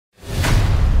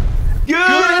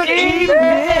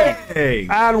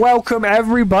evening! And welcome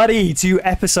everybody to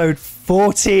episode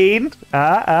 14,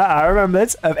 I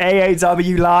remembered, of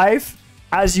AAW Live.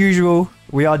 As usual,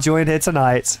 we are joined here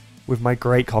tonight with my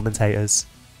great commentators.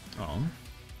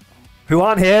 Who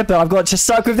aren't here, but I've got to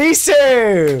suck with these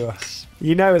two!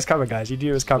 You know it's coming, guys. You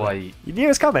knew it was coming. You knew it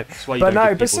was coming. But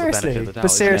no, but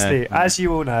seriously, as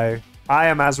you all know, I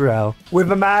am Azrael. With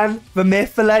the man, the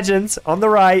myth, the legend, on the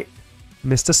right,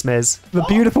 Mr. Smiz. The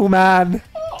beautiful man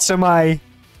to my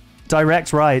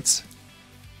direct right,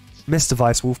 Mr.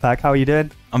 Vice Wolfpack. How are you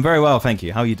doing? I'm very well, thank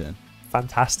you. How are you doing?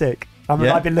 Fantastic.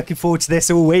 I've been looking forward to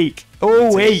this all week.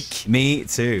 All week. Me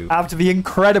too. After the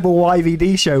incredible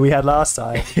YVD show we had last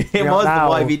time. It was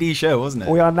the YVD show, wasn't it?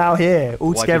 We are now here,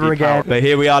 all together again. But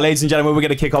here we are, ladies and gentlemen. We're going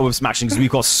to kick off with some action because we've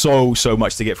got so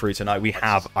much to get through tonight. We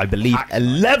have, I believe,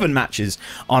 11 matches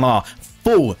on our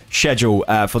full schedule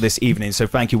for this evening. So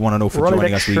thank you one and all for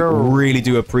joining us. We really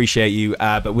do appreciate you.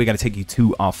 But we're going to take you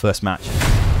to our first match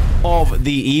of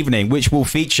the evening, which will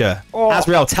feature...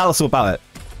 Azrael, tell us all about it.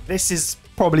 This is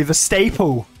probably the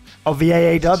staple of the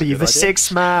AAW, the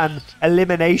six-man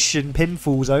elimination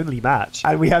pinfalls only match.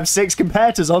 And we have 6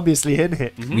 competitors, obviously, in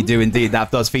it. We do indeed. That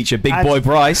does feature Big Boy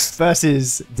Bryce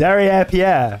versus Derriere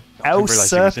Pierre, El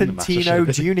Serpentino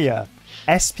Jr.,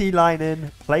 SP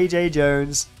Linen, Play J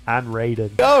Jones, and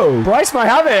Raiden. Go! Bryce might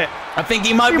have it. I think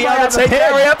he might be able to take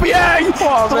Derriere Pierre.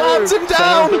 Slams him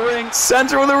down.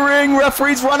 Center of the ring.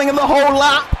 Referee's running in the whole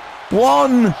lap.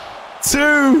 1,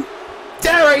 2...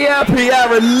 Derriere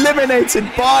Pierre eliminated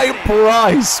by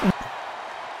Bryce.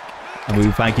 And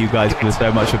we thank you guys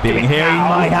so much for being here. He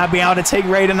might have been able to take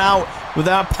Raiden out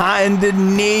without patented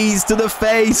knees to the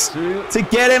face to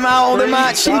get him out of the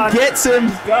match. He gets him.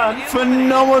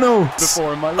 Phenomenal.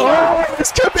 Oh,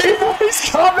 this could be. He's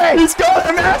coming. He's got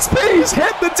him. SP. He's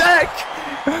hit the deck.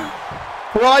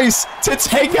 Bryce to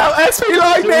take out SP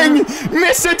Lightning.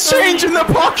 Miss a change in the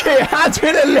pocket. Has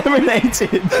been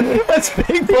eliminated. As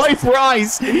Big Boy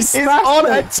Bryce is on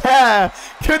a tear.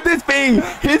 Could this be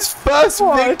his first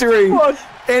victory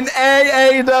in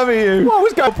AAW? What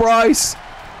was going on, Bryce?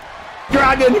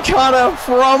 Dragon Cutter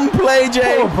from Play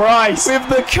J. Bryce with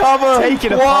the cover. Take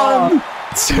it 1,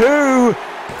 2,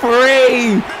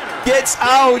 3. Gets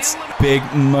out. Big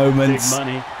moments. Big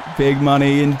money. Big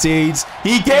money indeed.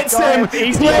 He gets him.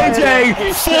 Play J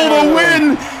for the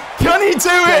win. Can he do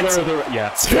it? Yeah.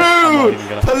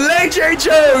 2. Play J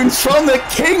Jones from the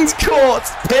King's Court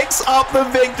picks up the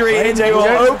victory in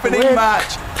your opening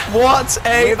match. What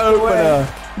a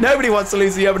opener. Nobody wants to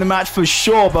lose the opening match for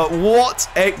sure, but what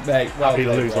a... Happy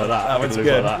to lose like that. That was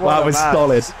good. That was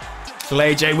solid.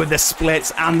 Play J with the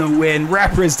splits and the win,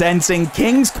 representing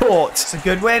King's Court. It's a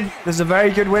good win. There's a very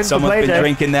good win for Play J. Someone's been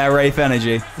drinking their Wraith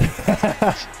energy.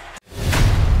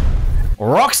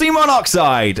 Roxy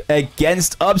Monoxide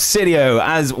against Obsidio,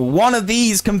 as one of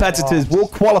these competitors will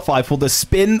qualify for the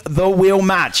Spin the Wheel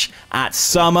match at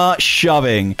Summer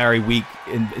Shoving. Very weak.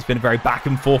 It's been a very back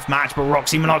and forth match, but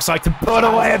Roxy Monoxide to put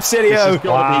away Obsidio.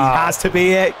 Has to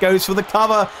be it. Goes for the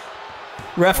cover.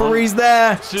 Referee's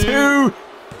there. 2.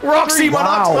 Roxy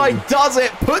Monoxide does it,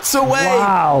 puts away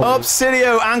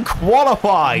Obsidio and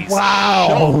qualifies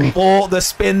for the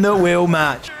Spin the Wheel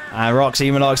match. And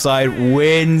Roxy Monoxide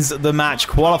wins the match,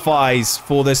 qualifies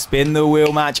for the Spin the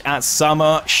Wheel match at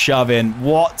Summer Shoving.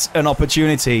 What an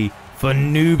opportunity for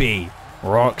newbie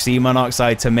Roxy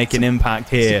Monoxide to make an impact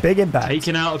here. It's a big impact.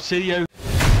 Taking out Obsidio.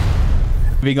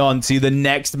 Moving on to the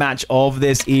next match of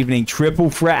this evening, triple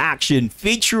threat action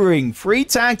featuring 3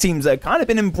 tag teams that have kind of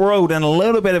been embroiled in a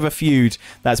little bit of a feud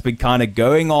that's been kind of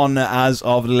going on as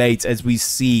of late, as we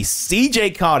see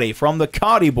CJ Cardi from the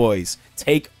Cardi Boys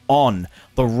take on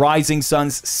the Rising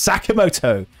Suns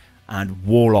Sakamoto and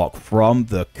Warlock from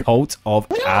the Cult of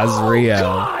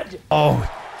Azrael.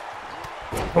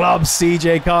 Clubs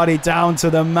CJ Cardi down to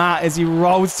the mat as he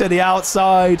rolls to the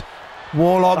outside.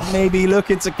 Warlock maybe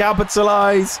looking to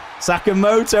capitalize.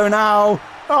 Sakamoto now.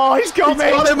 Oh, he's got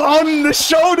him on the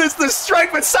shoulders, the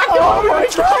strength, but Sakamoto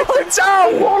drives him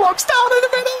down. Warlock's down in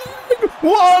the middle.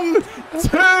 1,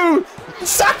 2.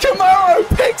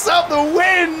 Sakamoto picks up the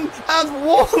win as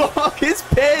Warlock is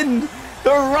pinned.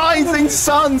 The Rising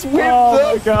Suns with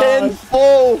the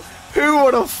pinfall. Who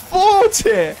would have thought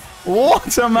it?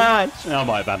 What a match. I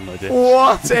might have had an idea.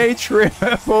 What a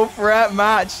triple threat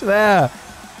match there.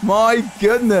 My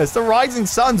goodness, the Rising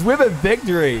Suns with a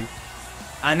victory.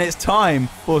 And it's time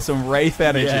for some Wraith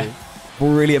energy. Yeah.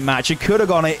 Brilliant match. It could have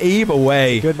gone either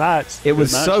way. Good match. It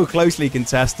was so closely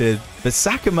contested. But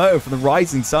Sakamoto from the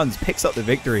Rising Suns picks up the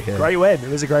victory here. Great win. It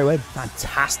was a great win.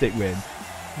 Fantastic win.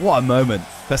 What a moment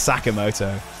for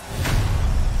Sakamoto.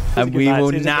 And we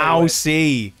will now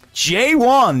see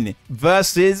J1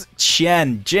 versus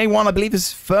Chen. J1, I believe, is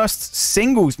his first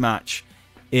singles match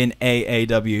in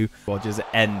AAW. We'll just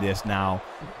end this now.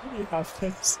 You have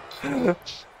this. Come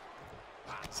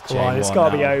on, it's got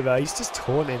to be over. He's just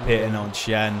taunting Hitting on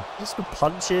Chen. Just with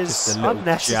punches. Just a little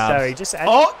unnecessary. jab. Just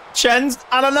oh, Chen's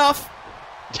had enough.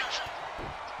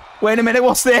 Wait a minute,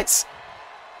 what's this?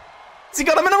 Has he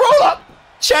got him in a roll-up?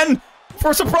 Chen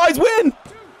for a surprise win.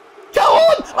 Go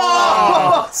on!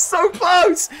 Oh, so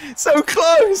close! So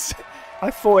close!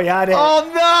 I thought he had it. Oh,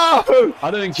 no!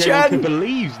 I don't think Chen can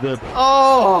believe the...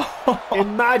 Oh!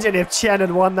 Imagine if Chen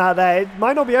had won that there. It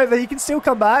might not be over. He can still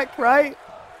come back, right?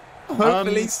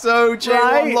 Hopefully so. J1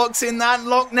 right? locks in that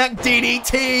lock neck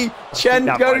DDT. Chen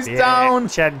That goes might be down.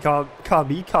 it. Chen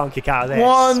can't kick out of this.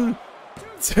 1,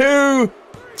 2.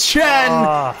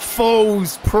 Chen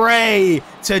falls prey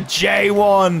to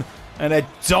J1. And a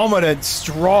dominant,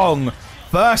 strong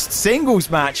first singles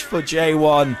match for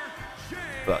J1.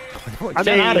 But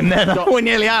Chen had him then. We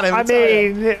nearly had him. I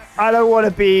mean, I don't want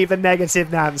to be the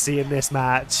negative Nancy in this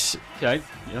match, Okay,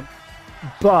 yeah.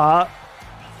 but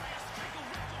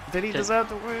did he deserve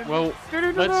the win? Well,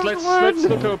 let's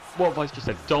look at what Vice just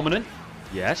said. Dominant,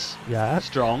 yes. Yeah.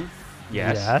 Strong,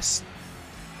 yes. Yes.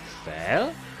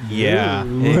 Fair. Yeah,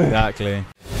 exactly.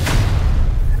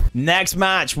 Next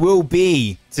match will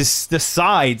be to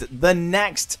decide the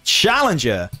next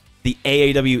challenger, the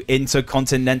AAW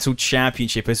Intercontinental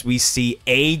Championship, as we see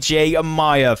AJ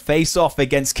Amaya face off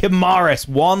against Kimaris.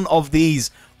 One of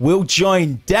these will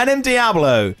join Denim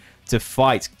Diablo to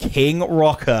fight King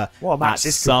Rocker What a match at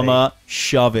this could Summer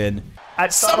Shovin'.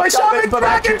 At Summer Shovin',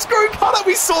 Dragon Screw Cutter.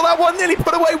 We saw that one nearly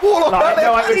put away Warlock.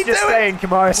 No, I was just saying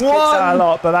Kimaris kicks out a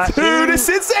lot, but that's 2, this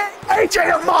is it.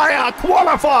 AJ Amaya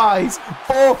qualifies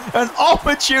for an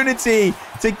opportunity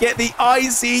to get the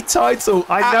IC title.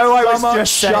 I know I was Summer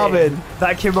just saying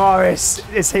that Kimaris,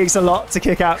 it takes a lot to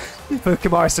kick out for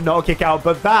Kimaris to not kick out,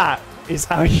 but that is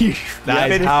how you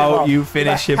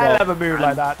finish him off. Hell of a move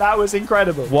like that. That was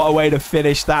incredible. What a way to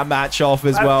finish that match off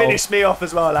as well. Finished me off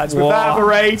as well, lads. With that of a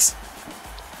race.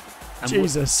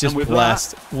 Jesus. Just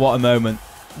blessed. What a moment.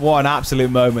 What an absolute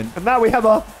moment. And now we have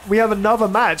another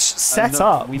match set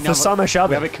up for Summer Shovin'.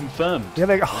 We have it confirmed. We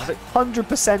have it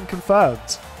 100%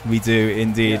 confirmed. We do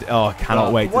indeed. Yeah. Oh, I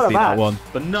cannot wait to see that one.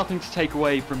 But nothing to take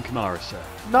away from Kimaris, sir.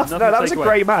 Nothing no, that was a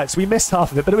great match. We missed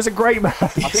half of it, but it was a great match. I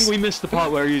think we missed the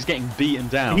part where he was getting beaten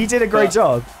down. He did a great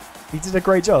job. He did a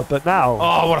great job, but now...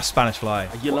 Oh, what a Spanish fly.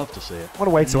 You love to see it. What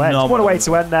a way to end. What a way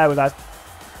to end there with that.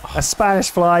 A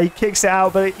Spanish fly, he kicks it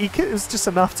out, but it was just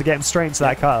enough to get him straight into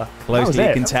that car.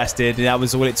 Closely contested. That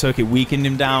was all it took. It weakened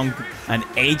him down. And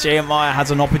AJ Amaya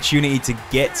has an opportunity to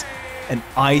get an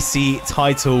IC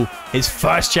title, his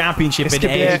first championship in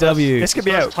AEW. This could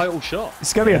be a title shot.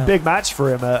 It's going to be a big match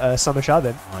for him at Summer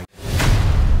Shovin'.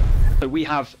 So we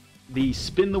have the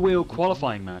Spin the Wheel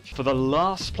qualifying match for the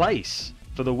last place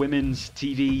for the women's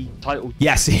TV title.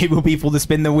 Yes, it will be for the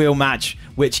Spin the Wheel match,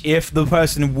 which if the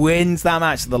person wins that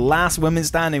match, the last woman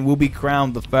standing will be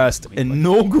crowned the first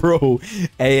inaugural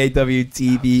AAW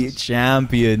TV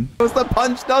champion. The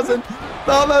punch doesn't.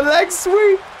 Oh, the leg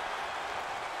sweep.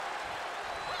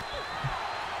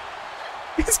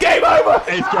 It's game over!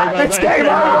 It's game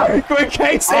over! Quick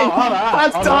Casey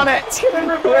has done it!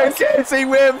 Quick Casey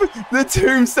with the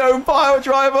Tombstone pile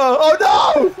driver! Oh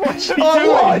no! What's she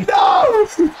doing? No!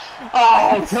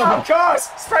 Oh, of course!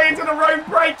 Straight into the rope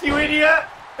break, you idiot!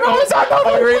 Oh, was that not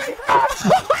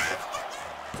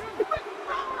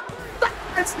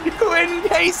Quinn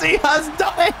Casey has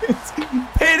done it!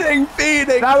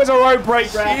 Feeding! That was a rope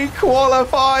break, ref. She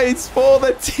qualifies for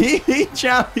the TV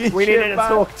championship. We needed to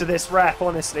talk to this ref,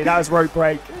 honestly. That was rope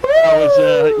break. That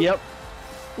was, yep.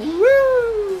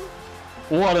 Woo!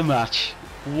 What a match.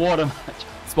 What a match.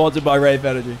 Sponsored by Rave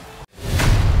Energy.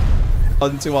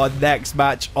 On to our next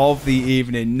match of the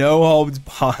evening. No holds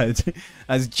barred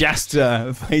as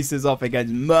Jester faces off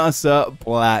against Mercer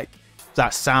Black. Does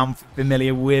that sound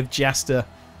familiar with Jester?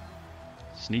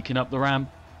 Sneaking up the ramp.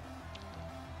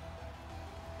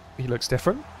 He looks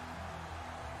different.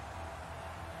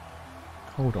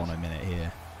 Hold on a minute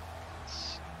here.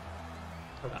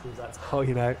 Oh,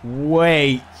 you know.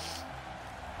 Wait.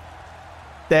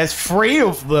 There's 3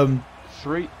 of them.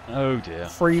 3? Oh dear.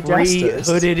 3 jesters.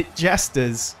 Hooded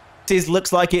jesters. This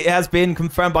looks like it has been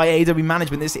confirmed by AEW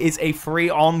management. This is a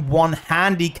 3-on-1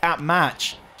 handicap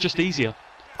match. Just easier.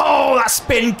 Oh, that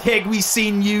spin kick we've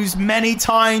seen used many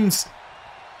times.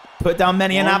 Put down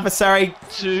many an adversary.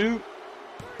 2.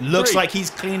 Looks 3. like he's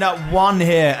cleaned up 1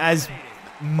 here as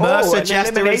Mercer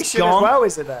Jester is gone. As well,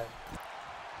 is it then?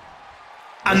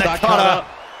 And the cutter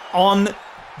on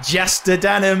Jester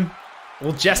Denim.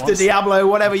 Or Jester Diablo,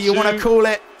 whatever you want to call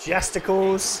it.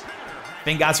 Jesticles. I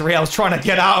think Azrael's trying to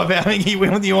get out of it. I think he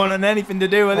wouldn't want anything to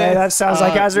do with it. That sounds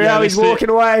like Azrael. Yeah, he's walking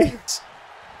away.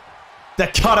 The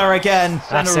cutter again.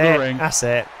 That's it. That's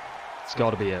it. It's got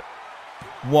to be it.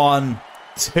 1,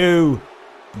 2.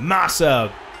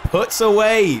 Massa puts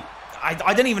away.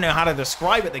 I don't even know how to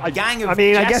describe it. The gang of I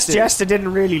mean, Jesters. I guess Jester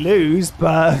didn't really lose,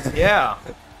 but... Yeah.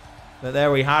 But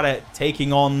there we had it.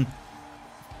 Taking on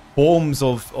forms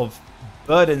of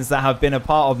burdens that have been a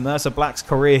part of Mercer Black's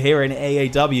career here in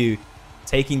AAW.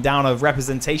 Taking down a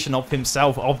representation of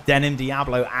himself, of Denim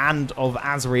Diablo, and of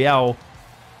Azrael.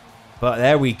 But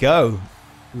there we go.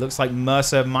 Looks like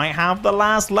Mercer might have the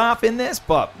last laugh in this,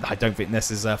 but I don't think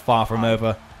this is far from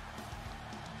over.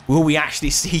 Will we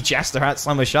actually see Jester at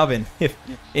Summer Shoving if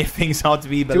things are to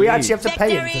be believed? Do we actually have to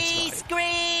pay him for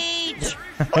tonight?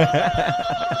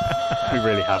 We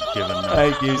really have given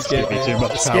Thank you, Skippy, too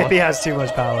much power. Skippy has too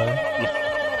much power.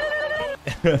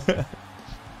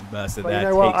 Mercer But there you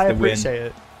know what? takes I the win.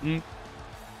 appreciate it.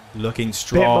 Looking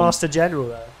strong. Pitmaster General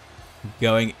there.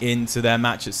 Going into their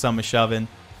match at Summer Shoving.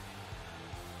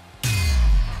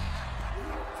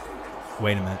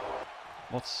 Wait a minute.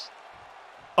 What's...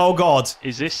 Oh, God.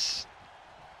 Is this...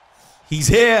 He's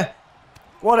here.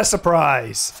 What a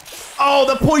surprise. Oh,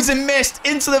 the poison mist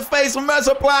into the face of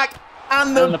Mercer Black.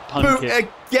 And the boot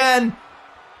again.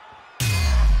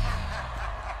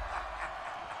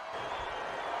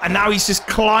 And now he's just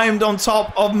climbed on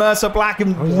top of Mercer Black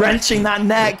and wrenching that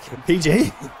neck.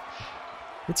 PG.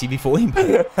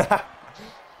 TV14.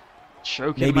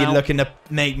 Maybe him looking to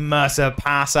make Mercer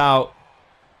pass out.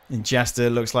 And Jester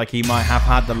looks like he might have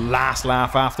had the last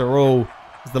laugh after all.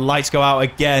 As the lights go out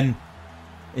again.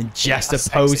 And Jester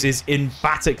poses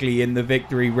emphatically in the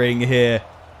victory ring here.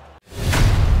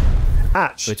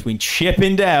 Match between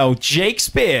Chippendale, Jake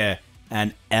Spear,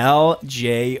 and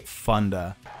LJ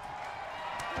Thunder.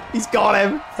 He's got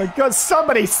him. My God,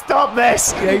 somebody stop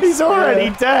this. He's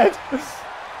already dead.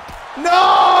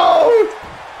 No!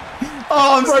 Oh,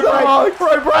 I'm stuck.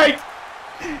 Pro break.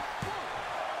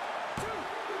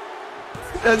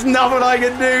 There's nothing I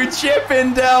can do.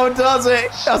 Chippendale does it.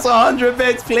 That's 100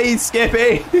 bits, please,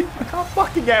 Skippy. I can't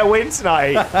fucking get a win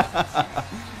tonight.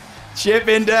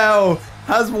 Chippendale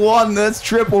has won this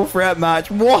triple threat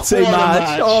match. What a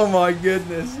match. Oh, my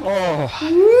goodness. Oh.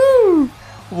 Woo.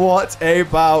 What a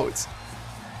bout.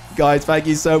 Guys, thank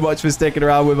you so much for sticking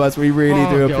around with us. We really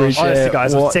do appreciate Honestly, it.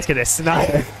 guys, I'm sick of this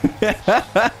tonight.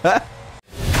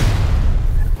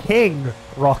 King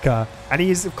Rocker. And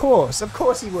he's, of course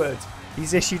he would.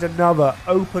 He's issued another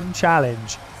open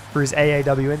challenge for his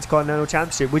AAW Intercontinental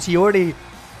Championship, which he already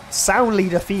soundly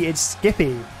defeated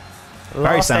Skippy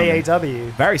last AAW.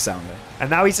 Very soundly. And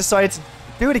now he's decided to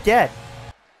do it again.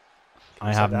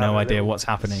 I have no idea what's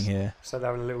happening here. So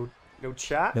they're having a little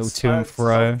chat. Little to and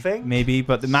fro, maybe.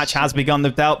 But the match has begun.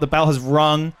 The bell has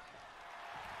rung.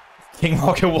 King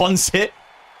Rocker wants it.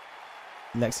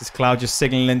 Lexus Cloud just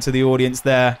signaling to the audience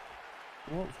there.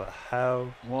 What the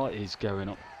hell? What is going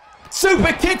on?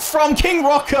 Super kick from King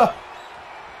Rocker.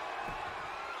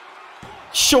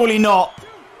 Surely not.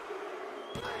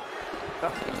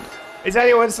 Is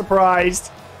anyone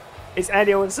surprised? Is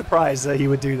anyone surprised that he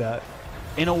would do that?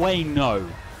 In a way, no.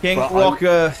 King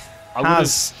Rocker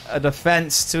has a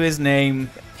defense to his name,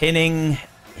 pinning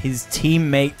his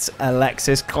teammate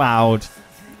Alexis Cloud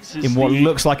in what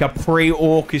looks like a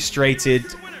pre-orchestrated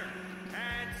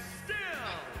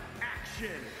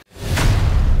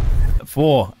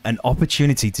for an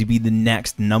opportunity to be the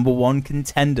next #1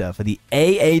 contender for the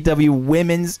AAW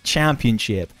Women's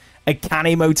Championship.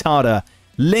 Akane Motada,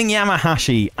 Ling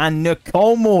Yamahashi, and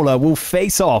Nicole Mauler will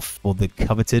face off for the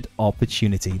coveted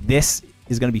opportunity. This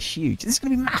is going to be huge. This is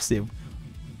going to be massive.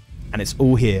 And it's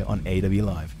all here on AAW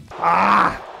Live.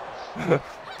 Ah!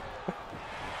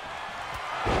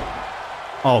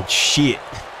 Oh, shit.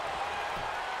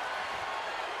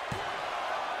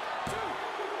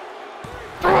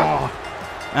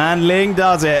 And Ling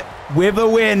does it with a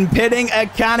win, pinning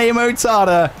Akane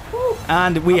Motada.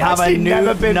 And we have a new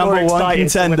 #1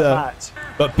 contender.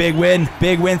 But big win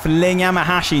for Ling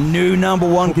Yamahashi, new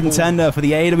 #1 contender for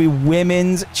the AAW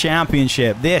Women's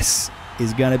Championship. This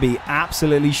is going to be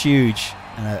absolutely huge.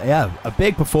 Yeah, a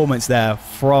big performance there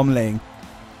from Ling.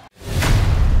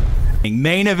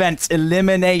 Main event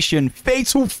elimination,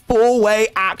 fatal 4-way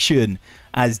action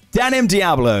as Denim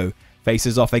Diablo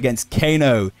faces off against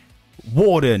Kano,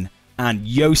 Warden, and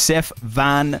Josef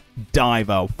Van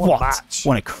Diver. What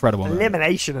an incredible moment.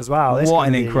 Elimination as well. What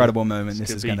an incredible moment this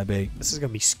is going to be. This is going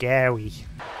to be scary.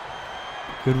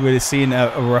 Good way to see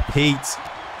a repeat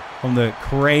from the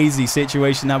crazy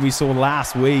situation that we saw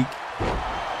last week.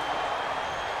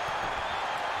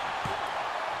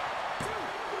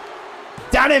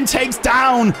 Denim takes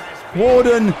down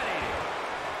Warden.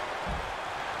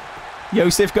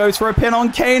 Yosef goes for a pin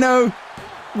on Kano.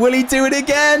 Will he do it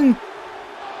again?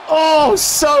 Oh,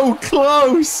 so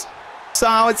close. So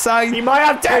outside. He might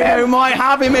have Kano might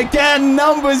have him again.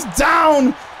 Numbers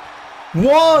down.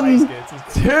 1,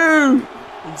 2.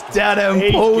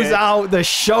 Denim pulls out the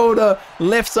shoulder,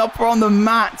 lifts up on the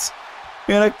mat.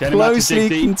 In a closely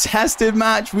contested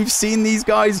match, we've seen these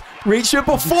guys reach it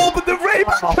before, but the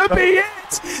Rayback could be it.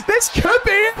 This could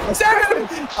be it. Denim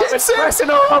gets it. Pressing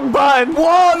the wrong button.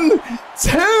 1,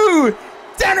 2.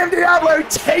 Denim Diablo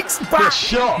takes back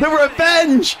the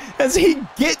revenge as he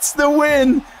gets the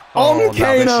win on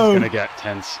Kano. This is going to get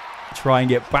tense. Try and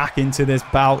get back into this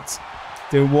bout.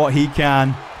 Do what he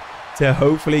can to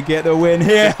hopefully get the win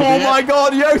here. Oh my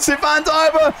God, Josef Van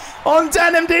Diver on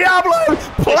Denim Diablo.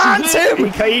 Plant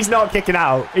him. He's not kicking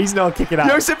out. He's not kicking out.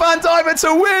 Josef Van Diver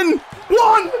to win.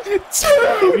 1,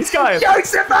 2. He's got him.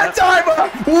 Josef Van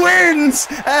Diver wins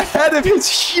ahead of his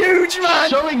huge man.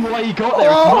 Showing why he got there.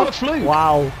 It's not a fluke.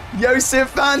 Wow. Josef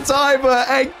Van Diver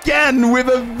again with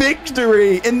a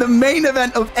victory in the main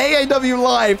event of AAW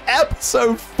Live,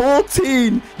 episode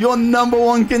 14. Your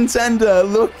 #1 contender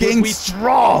looking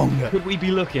strong. Could we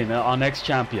be looking at our next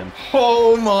champion?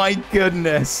 Oh my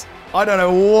goodness. I don't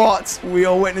know what we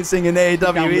are witnessing in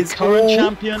AAW. It's current all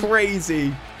champion.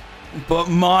 Crazy. But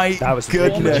my goodness.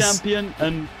 Former champion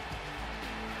and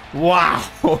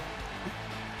wow.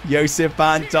 Josef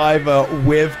Van Diver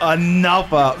with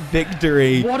another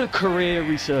victory. What a career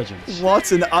resurgence.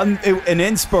 What an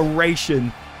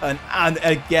inspiration. And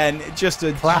again, just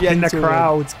a clapping gentle the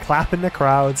crowds, clapping the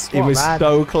crowds. It was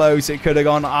so close. It could have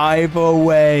gone either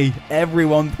way.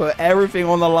 Everyone put everything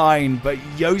on the line, but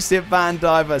Josef Van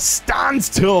Diver stands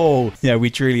tall. Yeah,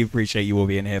 we truly appreciate you all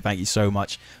being here. Thank you so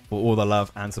much for all the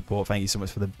love and support. Thank you so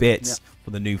much for the bits, for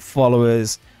the new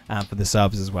followers, and for the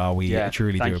subs as well. We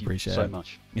truly do appreciate it so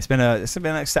much. It's been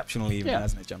an exceptional evening,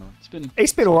 hasn't it, gentlemen?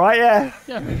 It's been all right,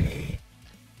 yeah.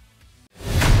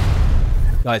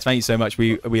 Guys, thank you so much.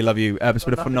 We love you. It's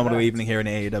been a phenomenal evening here in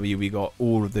AAW. We got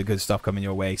all of the good stuff coming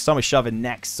your way. Summer Shoving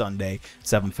next Sunday,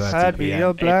 7:30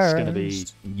 p.m. It's going to be...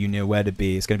 You know where to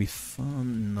be. It's going to be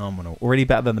phenomenal. Already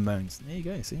better than the Moans. There you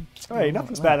go, see? Hey,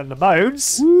 nothing's better than the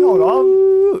Moans. Hold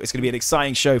on. It's going to be an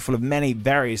exciting show full of many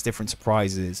various different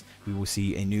surprises. We will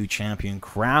see a new champion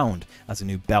crowned as a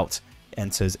new belt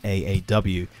enters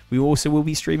AAW. We also will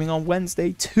be streaming on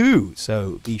Wednesday too,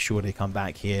 so be sure to come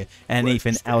back here.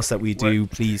 Anything else that we do,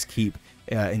 please keep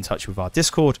in touch with our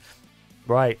Discord.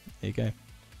 Right. There you go.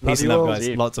 Peace and love, guys.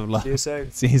 Lots of love. See you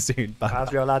soon. See you soon. Bye.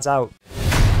 How's your lads out?